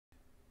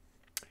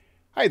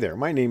Hi there,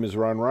 my name is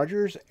Ron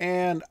Rogers,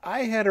 and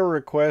I had a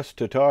request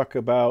to talk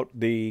about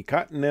the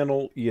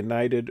Continental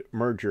United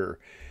merger.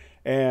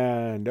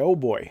 And oh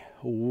boy,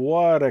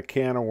 what a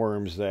can of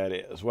worms that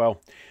is. Well,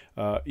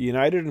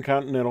 United and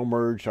Continental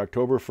merged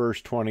October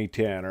 1st,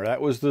 2010, or that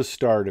was the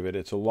start of it.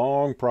 It's a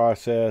long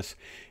process,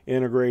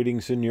 integrating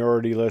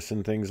seniority lists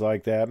and things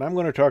like that. And I'm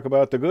going to talk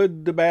about the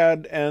good, the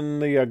bad,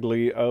 and the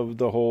ugly of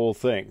the whole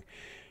thing.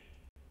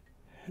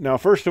 Now,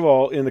 first of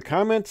all, in the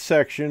comments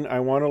section,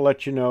 I want to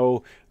let you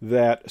know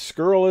that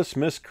scurrilous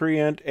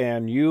miscreant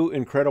and you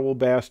incredible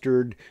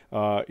bastard,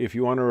 if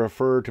you want to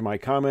refer to my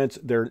comments,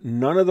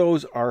 none of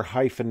those are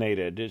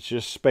hyphenated. It's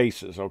just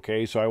spaces,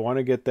 okay? So I want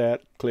to get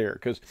that clear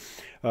because,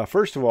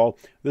 first of all,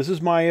 this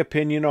is my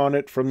opinion on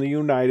it from the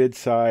United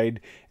side,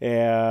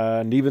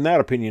 and even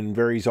that opinion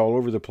varies all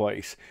over the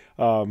place.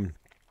 I'm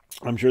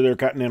sure there are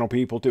Continental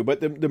people too. But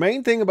the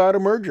main thing about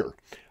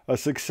a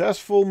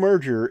successful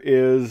merger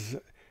is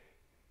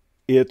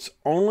it's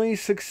only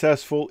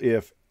successful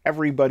if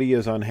everybody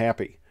is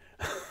unhappy.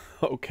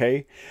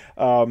 Okay?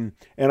 And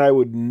I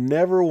would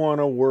never want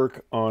to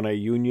work on a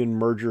union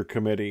merger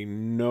committee.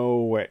 No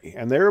way.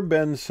 And there have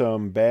been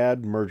some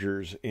bad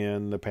mergers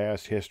in the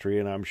past history,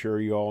 and I'm sure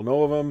you all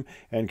know of them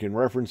and can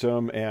reference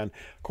them. And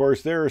of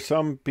course, there are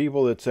some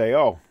people that say,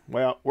 oh,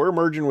 well, we're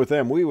merging with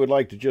them. We would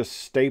like to just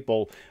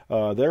staple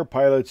their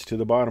pilots to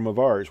the bottom of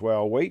ours.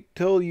 Well, wait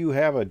till you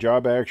have a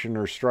job action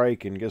or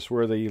strike, and guess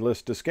where the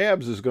list of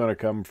scabs is going to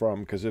come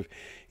from? Because if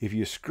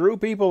you screw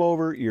people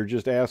over, you're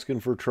just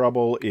asking for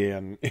trouble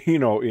in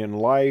in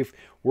life,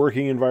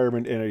 working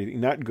environment, and anything.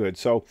 Not good.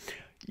 So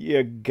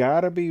you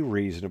gotta be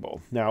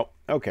reasonable. Now,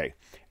 okay,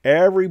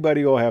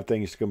 everybody will have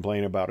things to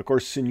complain about. Of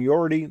course,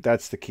 seniority,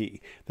 that's the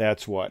key.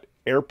 That's what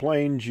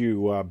airplanes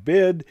you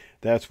bid,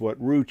 that's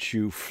what routes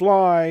you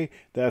fly,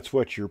 that's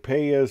what your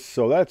pay is.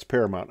 So that's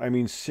paramount. I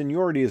mean,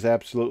 seniority is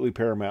absolutely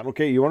paramount.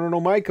 Okay, you want to know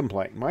my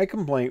complaint? My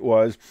complaint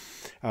was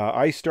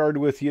I started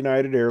with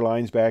United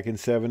Airlines back in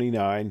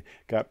 '79,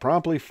 got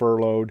promptly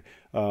furloughed.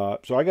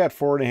 So I got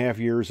 4.5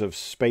 years of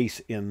space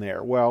in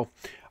there. Well,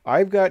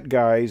 I've got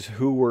guys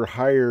who were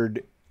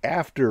hired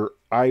after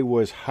I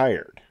was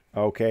hired.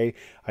 Okay,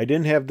 I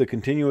didn't have the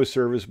continuous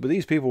service, but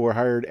these people were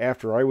hired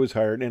after I was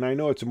hired, and I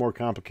know it's a more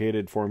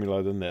complicated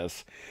formula than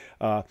this.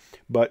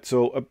 But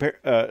so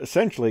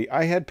essentially,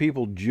 I had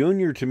people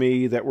junior to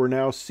me that were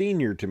now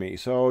senior to me.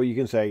 So you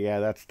can say, yeah,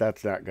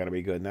 that's not going to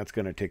be good, and that's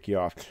going to tick you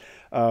off.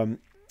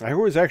 I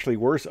was actually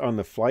worse on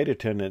the flight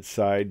attendant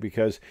side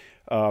because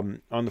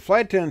on the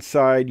flight attendant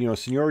side,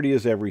 seniority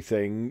is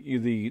everything.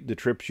 The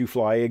trips you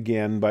fly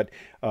again, but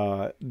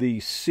the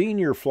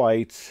senior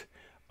flights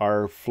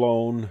are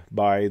flown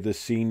by the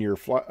senior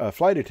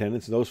flight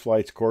attendants. Those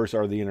flights, of course,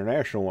 are the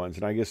international ones.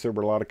 And I guess there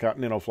were a lot of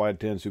Continental flight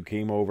attendants who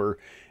came over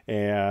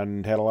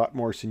and had a lot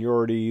more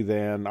seniority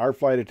than our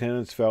flight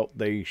attendants felt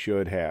they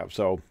should have.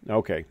 So,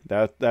 okay,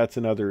 that's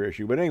another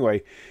issue. But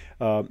anyway,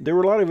 there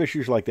were a lot of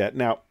issues like that.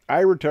 Now, I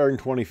retired in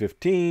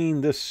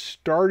 2015. This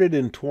started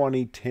in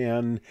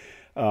 2010.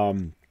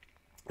 It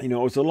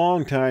was a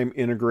long time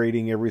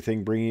integrating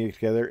everything, bringing it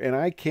together. And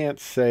I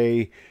can't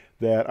say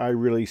that I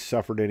really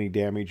suffered any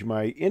damage.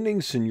 My ending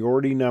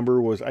seniority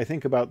number was, I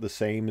think, about the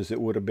same as it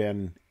would have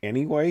been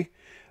anyway.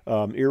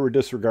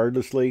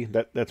 Disregardlessly,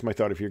 that's my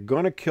thought. If you're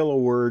going to kill a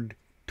word,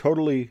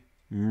 totally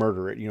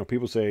murder it.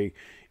 People say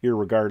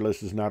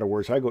irregardless is not a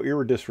word. So I go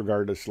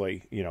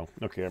disregardlessly.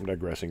 Okay, I'm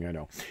digressing, I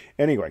know.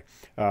 Anyway,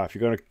 if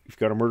you're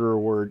gonna murder a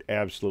word,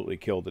 absolutely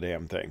kill the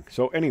damn thing.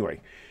 So anyway,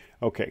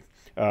 okay.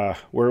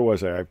 Where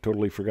was I? I've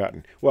totally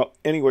forgotten. Well,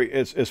 anyway,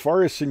 as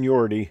far as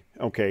seniority,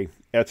 okay,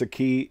 that's a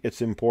key.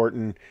 It's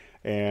important,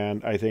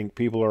 and I think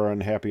people are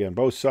unhappy on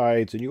both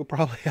sides. And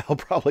I'll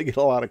probably get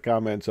a lot of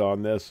comments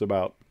on this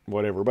about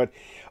whatever. But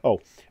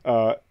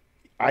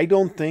I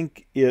don't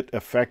think it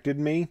affected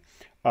me.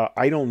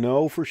 I don't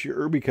know for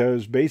sure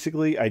because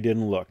basically I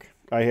didn't look.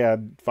 I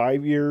had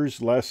 5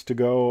 years less to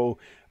go.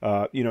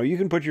 You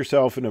can put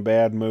yourself in a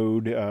bad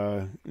mood.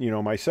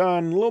 My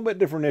son, a little bit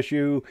different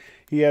issue.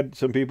 He had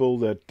some people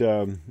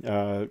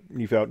that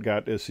he felt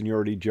got a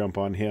seniority jump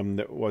on him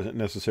that wasn't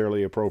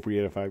necessarily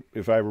appropriate,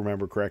 if I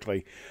remember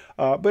correctly.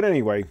 But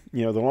anyway,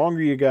 the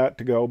longer you got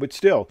to go, but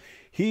still,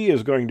 he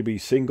is going to be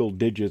single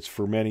digits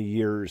for many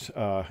years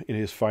in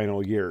his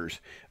final years.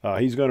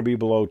 He's going to be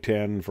below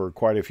 10 for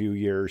quite a few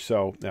years,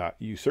 so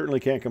you certainly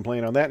can't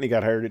complain on that. And he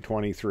got hired at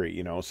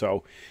 23,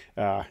 so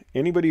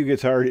anybody who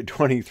gets hired at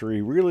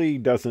 23 really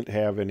doesn't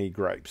have any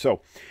gripe.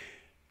 So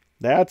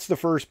that's the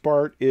first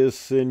part, is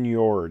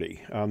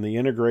seniority on the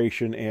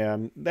integration,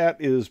 and that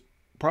is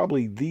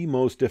probably the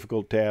most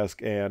difficult task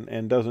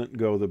and doesn't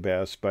go the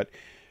best. But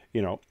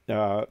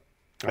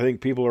I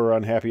think people are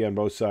unhappy on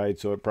both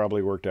sides, so it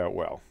probably worked out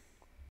well.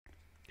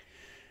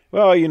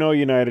 Well,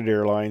 United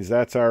Airlines,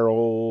 that's our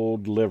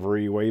old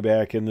livery way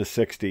back in the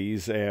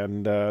 60s.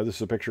 And this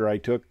is a picture I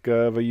took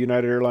of a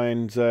United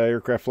Airlines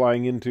aircraft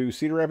flying into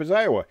Cedar Rapids,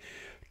 Iowa.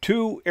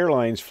 2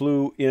 airlines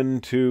flew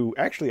into,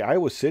 actually,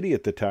 Iowa City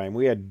at the time.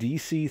 We had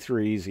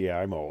DC-3s. Yeah,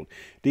 I'm old.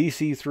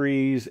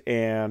 DC-3s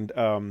and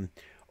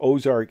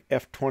Ozark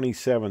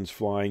F-27s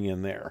flying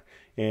in there.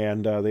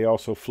 And they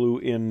also flew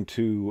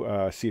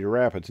into Cedar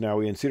Rapids. Now,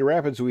 in Cedar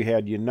Rapids, we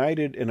had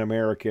United and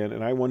American,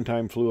 and I one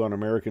time flew on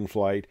American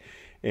flight,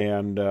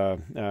 and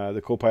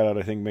the co-pilot,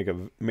 I think,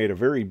 made a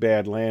very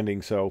bad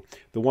landing. So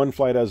the one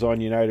flight I was on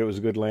United was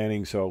a good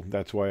landing, so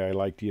that's why I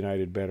liked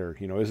United better.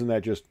 You know, isn't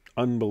that just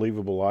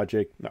unbelievable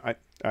logic?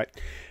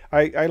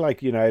 I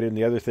like United, and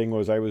the other thing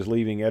was I was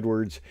leaving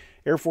Edwards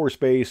Air Force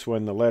Base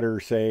when the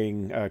letter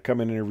saying come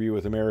and interview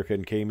with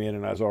American came in,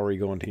 and I was already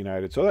going to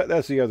United. So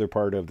that's the other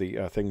part of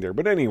the thing there.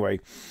 But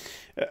anyway,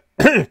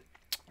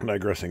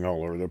 digressing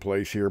all over the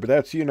place here, but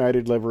that's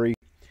United livery.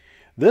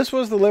 This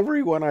was the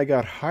livery when I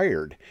got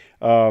hired,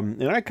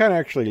 and I kind of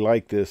actually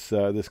like this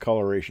this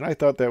coloration. I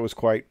thought that was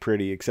quite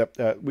pretty, except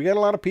we got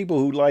a lot of people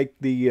who like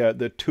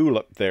the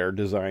tulip there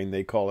design,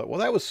 they call it. Well,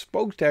 that was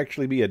supposed to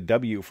actually be a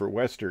W for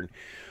Western.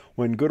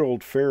 When good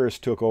old Ferris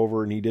took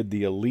over and he did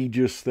the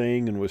Allegis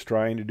thing and was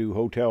trying to do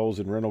hotels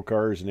and rental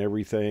cars and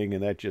everything,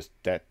 and that just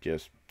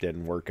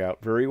didn't work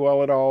out very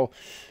well at all.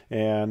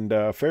 And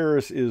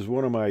Ferris is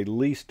one of my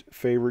least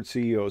favorite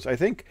CEOs. I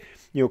think,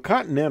 you know,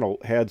 Continental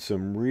had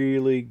some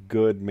really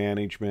good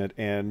management,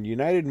 and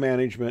United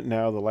management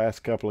now, the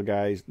last couple of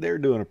guys, they're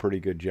doing a pretty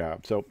good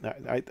job. So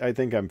I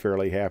think I'm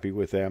fairly happy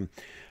with them.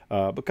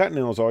 But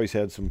Continental's always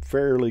had some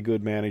fairly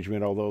good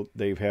management, although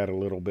they've had a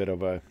little bit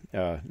of a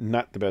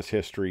not the best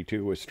history,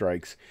 too, with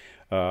strikes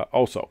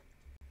also.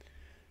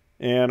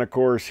 And, of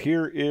course,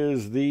 here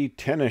is the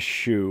tennis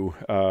shoe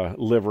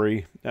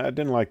livery. I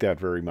didn't like that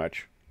very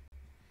much.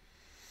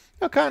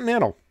 Now,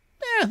 Continental.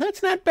 Yeah,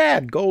 that's not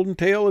bad. Golden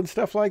tail and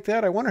stuff like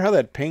that. I wonder how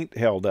that paint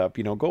held up.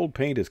 You know, gold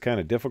paint is kind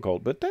of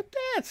difficult, but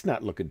that's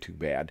not looking too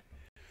bad.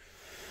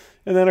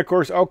 And then, of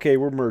course, okay,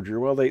 we're merger.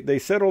 Well, they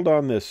settled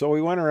on this. So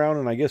we went around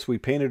and I guess we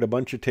painted a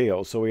bunch of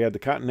tails. So we had the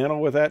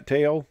Continental with that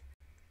tail.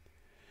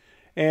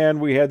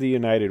 And we had the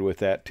United with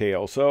that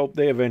tail. So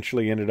they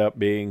eventually ended up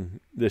being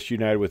this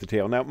United with the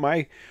tail. Now,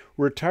 my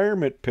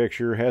retirement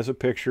picture has a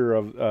picture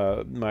of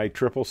my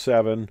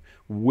 777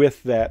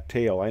 with that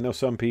tail. I know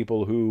some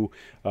people who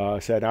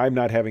said, I'm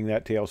not having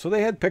that tail. So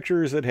they had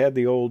pictures that had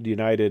the old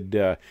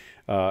United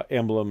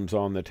emblems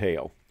on the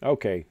tail.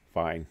 Okay,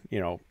 fine.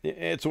 You know,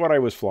 it's what I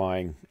was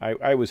flying.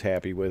 I was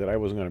happy with it. I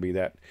wasn't going to be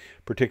that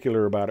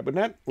particular about it.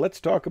 But let's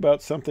talk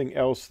about something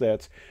else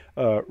that's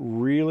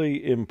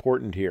really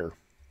important here.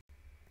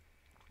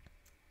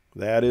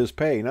 That is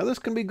pay. Now, this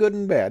can be good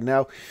and bad.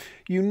 Now,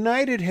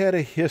 United had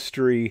a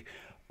history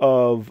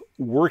of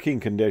working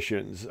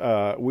conditions.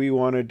 We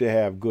wanted to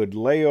have good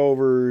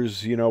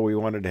layovers. You know, we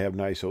wanted to have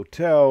nice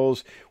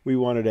hotels. We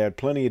wanted to have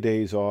plenty of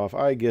days off.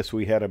 I guess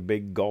we had a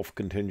big Gulf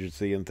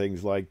contingency and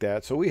things like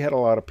that. So we had a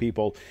lot of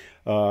people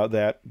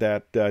that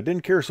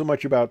didn't care so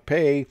much about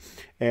pay.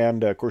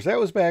 And, of course, that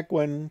was back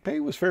when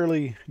pay was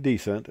fairly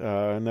decent.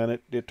 And then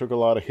it took a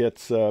lot of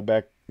hits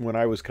back when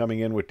I was coming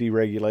in with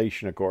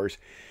deregulation, of course.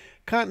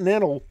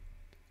 Continental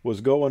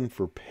was going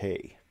for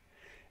pay.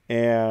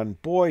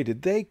 And boy,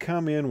 did they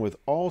come in with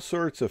all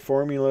sorts of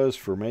formulas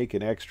for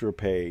making extra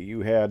pay. You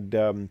had,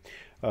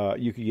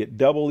 you could get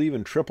double,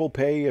 even triple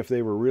pay if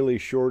they were really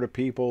short of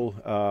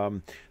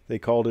people. They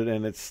called it,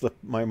 and it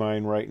slipped my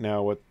mind right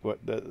now what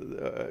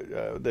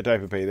the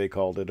type of pay they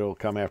called it. It'll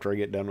come after I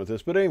get done with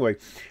this. But anyway,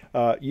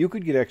 you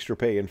could get extra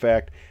pay. In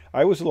fact,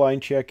 I was a line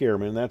check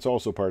airman. That's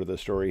also part of the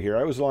story here.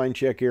 I was a line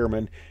check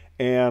airman.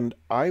 And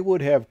I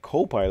would have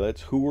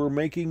co-pilots who were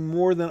making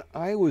more than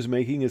I was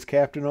making as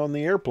captain on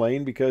the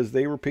airplane because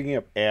they were picking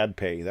up ad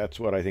pay.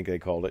 That's what I think they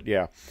called it.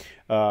 Yeah.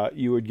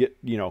 You would get,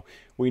 you know,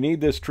 we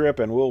need this trip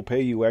and we'll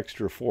pay you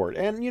extra for it.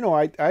 And, you know,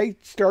 I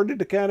started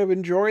to kind of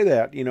enjoy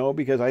that, you know,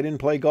 because I didn't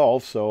play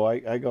golf. So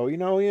I go, you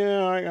know,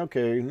 yeah,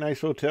 okay,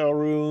 nice hotel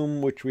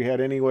room, which we had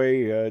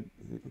anyway.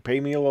 Pay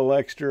me a little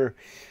extra.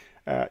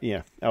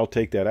 Yeah, I'll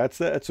take that.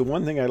 That's the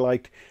one thing I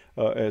liked.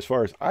 As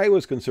far as I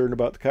was concerned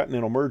about the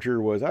Continental merger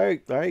was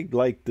I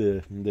liked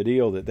the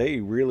deal that they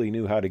really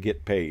knew how to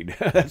get paid.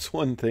 That's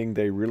one thing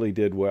they really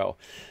did well.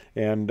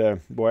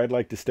 And boy, I'd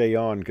like to stay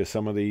on because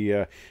some of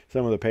the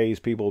pays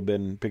people have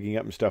been picking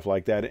up and stuff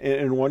like that.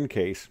 In one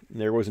case,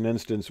 there was an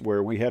instance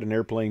where we had an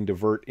airplane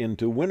divert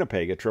into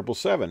Winnipeg, a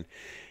 777.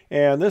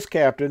 And this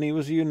captain, he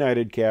was a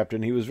United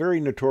captain. He was very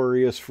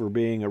notorious for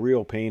being a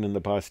real pain in the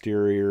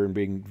posterior and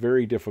being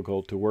very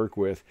difficult to work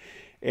with.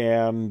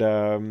 And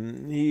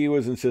he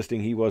was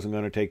insisting he wasn't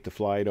going to take the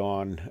flight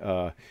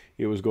on.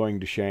 It was going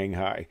to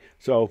Shanghai.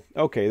 So,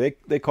 okay,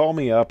 they call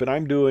me up, and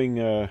I'm doing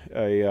a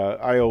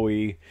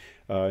IOE,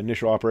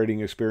 initial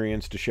operating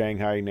experience, to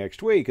Shanghai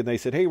next week. And they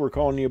said, hey, we're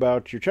calling you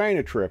about your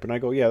China trip. And I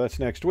go, yeah, that's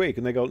next week.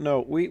 And they go,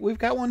 no, we've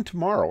got one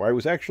tomorrow. I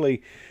was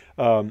actually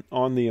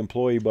on the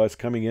employee bus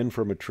coming in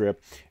from a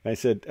trip. And I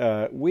said,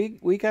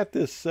 we got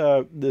this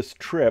this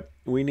trip.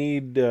 We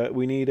need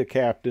a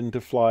captain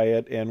to fly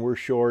it, and we're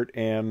short,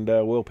 and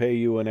we'll pay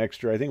you an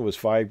extra. I think it was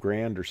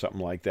 $5,000 or something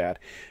like that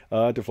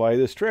to fly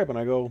this trip. And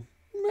I go,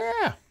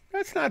 yeah,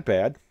 that's not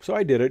bad. So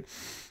I did it.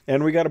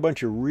 And we got a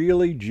bunch of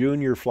really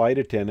junior flight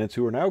attendants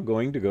who are now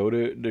going to go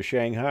to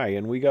Shanghai.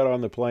 And we got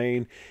on the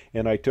plane,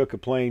 and I took a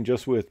plane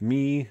just with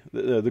me,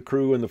 the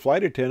crew, and the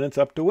flight attendants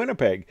up to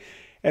Winnipeg.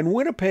 And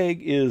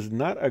Winnipeg is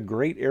not a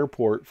great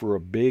airport for a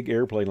big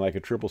airplane like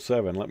a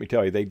 777. Let me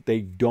tell you,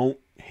 they don't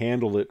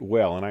handle it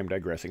well, and I'm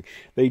digressing.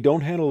 They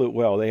don't handle it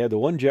well. They had the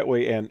one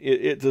jetway, and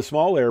it's a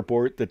small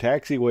airport. The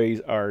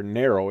taxiways are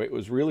narrow. It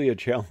was really a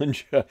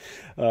challenge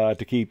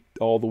to keep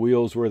all the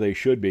wheels where they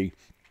should be.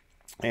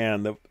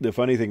 And the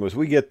funny thing was,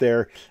 we get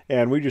there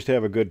and we just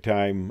have a good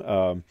time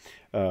on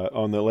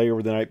the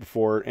layover the night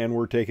before, and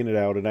we're taking it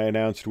out. And I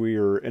announced we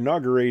are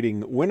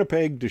inaugurating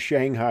Winnipeg to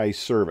Shanghai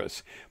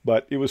service.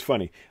 But it was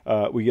funny.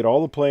 We get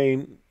all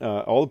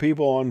the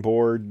people on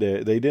board.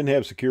 They didn't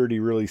have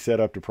security really set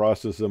up to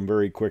process them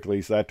very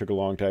quickly, so that took a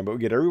long time. But we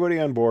get everybody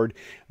on board.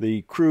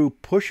 The crew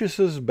pushes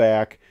us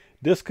back,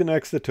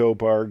 disconnects the tow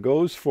bar,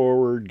 goes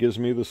forward, gives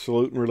me the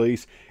salute and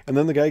release, and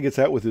then the guy gets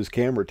out with his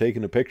camera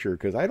taking a picture,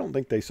 because I don't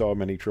think they saw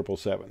many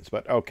 777s.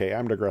 But okay,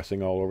 I'm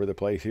digressing all over the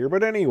place here.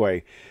 But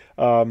anyway,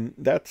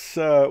 that's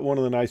one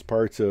of the nice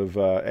parts of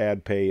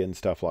ad pay and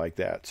stuff like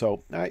that.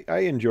 So I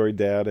enjoyed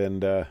that,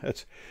 and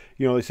that's,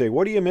 they say,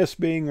 what do you miss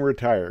being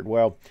retired?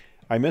 Well,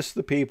 I miss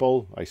the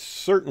people. I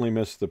certainly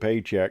miss the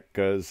paycheck,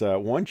 because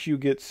once you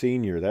get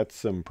senior, that's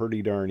some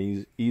pretty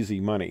darn easy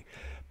money.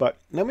 But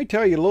let me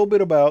tell you a little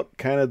bit about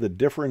kind of the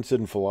difference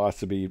in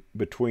philosophy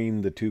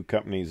between the two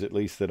companies, at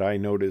least that I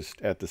noticed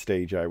at the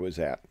stage I was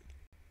at.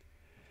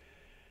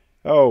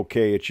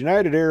 Okay, at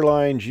United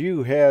Airlines,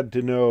 you had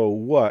to know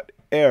what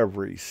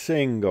every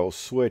single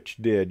switch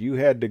did. You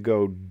had to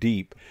go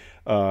deep.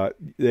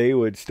 They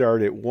would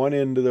start at one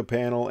end of the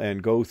panel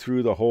and go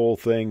through the whole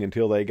thing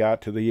until they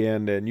got to the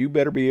end, and you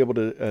better be able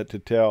to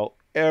tell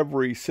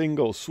every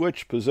single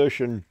switch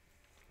position,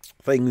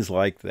 things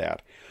like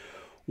that.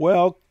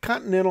 Well,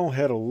 Continental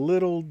had a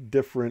little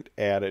different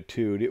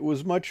attitude. It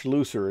was much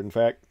looser. In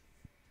fact,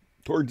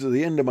 towards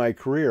the end of my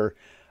career,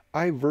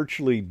 I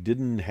virtually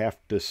didn't have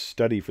to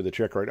study for the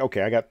check ride.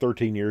 Okay, I got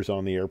 13 years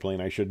on the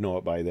airplane. I should know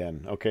it by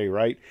then. Okay,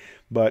 right?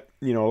 But,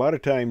 a lot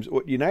of times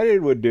what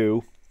United would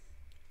do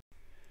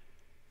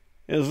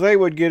is they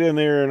would get in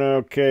there and,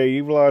 okay,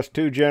 you've lost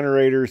 2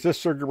 generators, this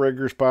circuit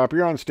breaker's pop,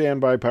 you're on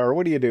standby power,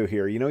 what do you do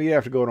here? You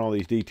have to go into all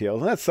these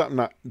details. And that's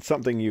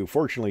something you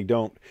fortunately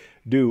don't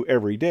do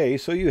every day,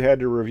 so you had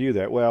to review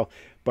that. Well,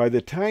 by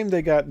the time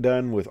they got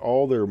done with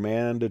all their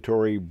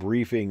mandatory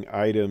briefing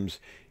items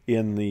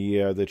in the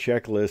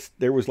checklist,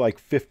 there was like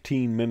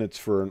 15 minutes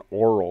for an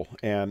oral,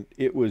 and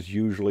it was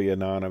usually a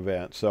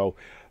non-event. So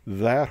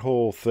that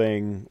whole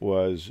thing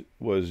was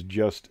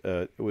just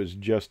a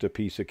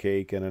piece of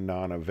cake and a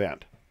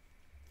non-event.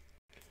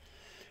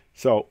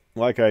 So,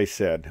 like I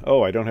said,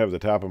 I don't have the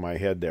top of my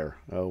head there.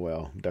 Oh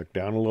well, duck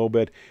down a little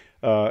bit.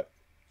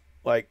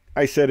 Like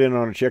I sat in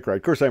on a check ride.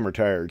 Of course, I'm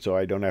retired, so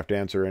I don't have to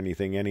answer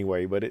anything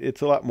anyway. But it's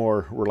a lot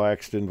more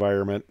relaxed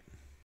environment.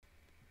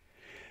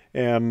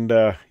 And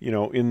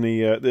in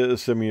the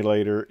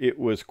simulator, it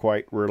was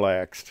quite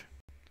relaxed.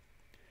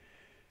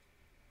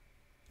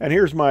 And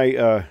here's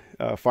my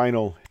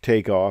final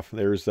takeoff.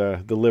 There's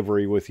the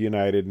livery with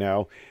United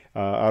now.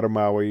 Out of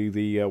Maui,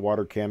 the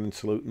water cannon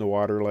salute and the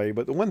water lay.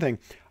 But the one thing,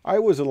 I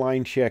was a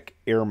line check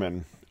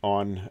airman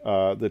on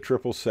the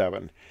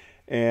 777.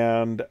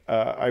 And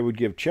I would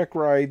give check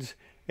rides.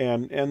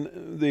 And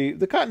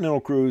the Continental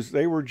crews,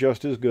 they were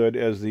just as good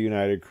as the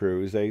United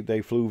crews.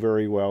 They flew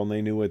very well, and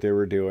they knew what they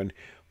were doing.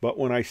 But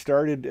when I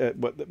started,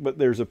 but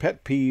there's a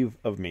pet peeve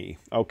of me.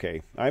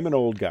 Okay, I'm an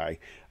old guy.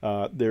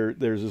 There's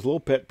this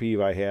little pet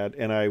peeve I had,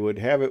 and I would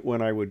have it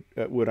when I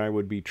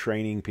would be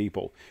training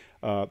people.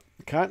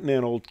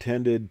 Continental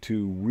tended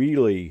to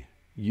really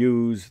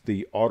use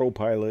the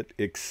autopilot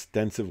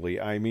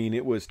extensively. I mean,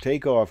 it was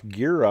takeoff,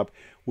 gear up.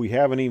 We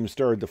haven't even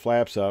started the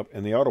flaps up,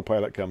 and the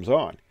autopilot comes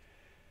on.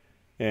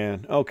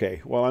 And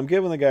okay, well, I'm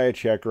giving the guy a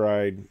check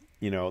ride.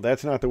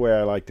 That's not the way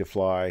I like to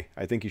fly.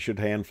 I think you should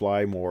hand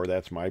fly more.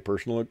 That's my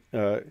personal,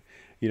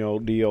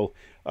 deal.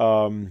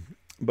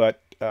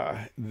 But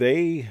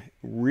they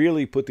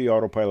really put the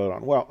autopilot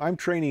on. Well, I'm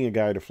training a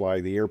guy to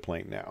fly the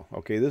airplane now.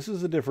 Okay, this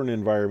is a different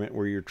environment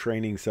where you're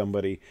training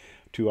somebody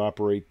to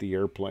operate the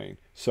airplane.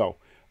 So,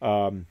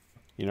 I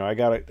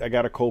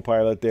got a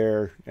co-pilot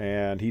there,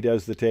 and he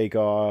does the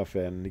takeoff,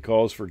 and he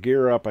calls for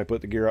gear up. I put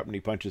the gear up, and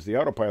he punches the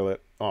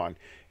autopilot on.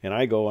 And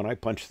I go and I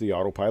punch the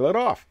autopilot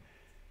off.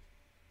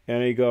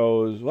 And he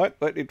goes, what?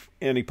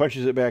 And he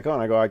punches it back on.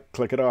 I go, I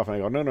click it off. And I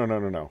go,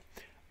 no.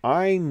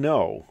 I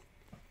know,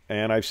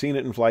 and I've seen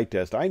it in flight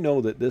test, I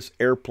know that this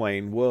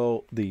airplane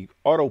the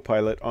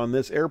autopilot on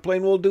this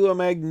airplane will do a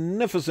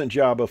magnificent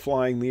job of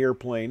flying the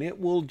airplane. It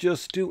will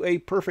just do a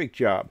perfect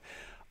job.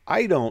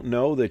 I don't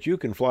know that you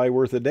can fly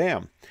worth a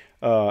damn.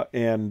 I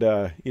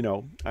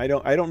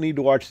don't need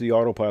to watch the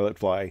autopilot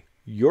fly.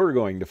 You're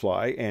going to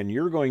fly, and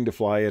you're going to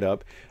fly it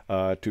up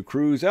to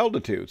cruise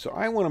altitude. So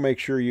I want to make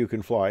sure you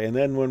can fly. And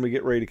then when we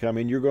get ready to come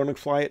in, you're going to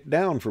fly it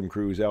down from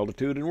cruise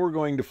altitude, and we're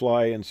going to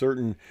fly in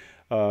certain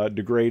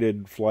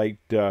degraded flight,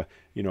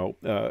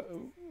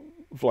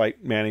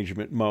 flight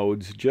management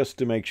modes just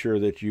to make sure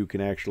that you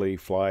can actually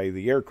fly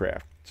the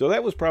aircraft. So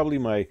that was probably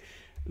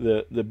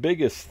the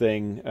biggest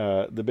thing,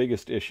 the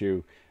biggest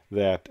issue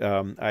that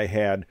I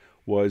had,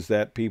 was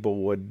that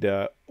people would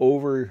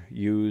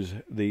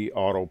overuse the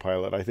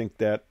autopilot. I think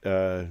that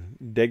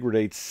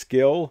degrades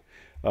skill.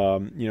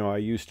 I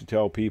used to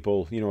tell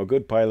people, a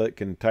good pilot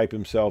can type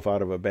himself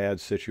out of a bad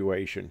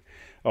situation.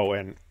 Oh,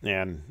 and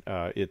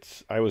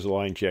I was a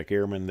line check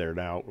airman. They're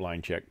now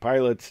line check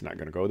pilots. Not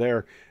going to go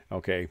there.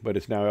 Okay, but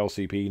it's now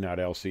LCP, not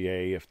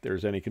LCA. If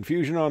there's any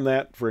confusion on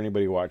that for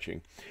anybody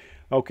watching.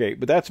 Okay,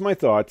 but that's my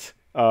thoughts.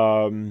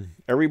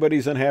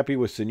 Everybody's unhappy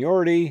with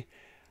seniority.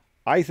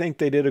 I think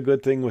they did a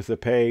good thing with the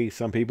pay.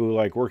 Some people who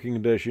like working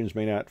conditions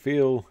may not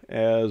feel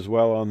as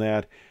well on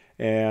that.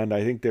 And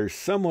I think there's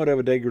somewhat of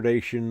a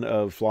degradation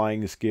of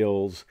flying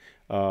skills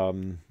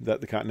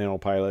that the Continental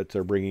pilots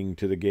are bringing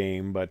to the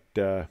game. But,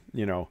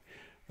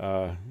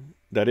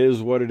 that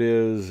is what it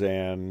is.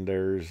 And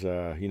there's,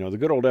 the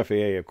good old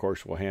FAA, of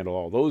course, will handle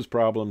all those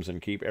problems and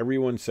keep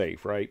everyone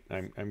safe, right?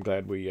 I'm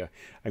glad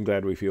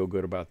we feel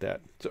good about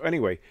that. So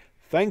anyway,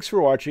 thanks for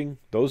watching.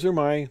 Those are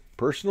my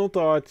personal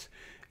thoughts.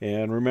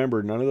 And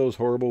remember, none of those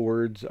horrible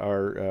words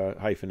are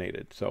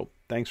hyphenated. So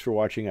thanks for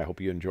watching. I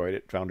hope you enjoyed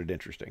it, found it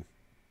interesting.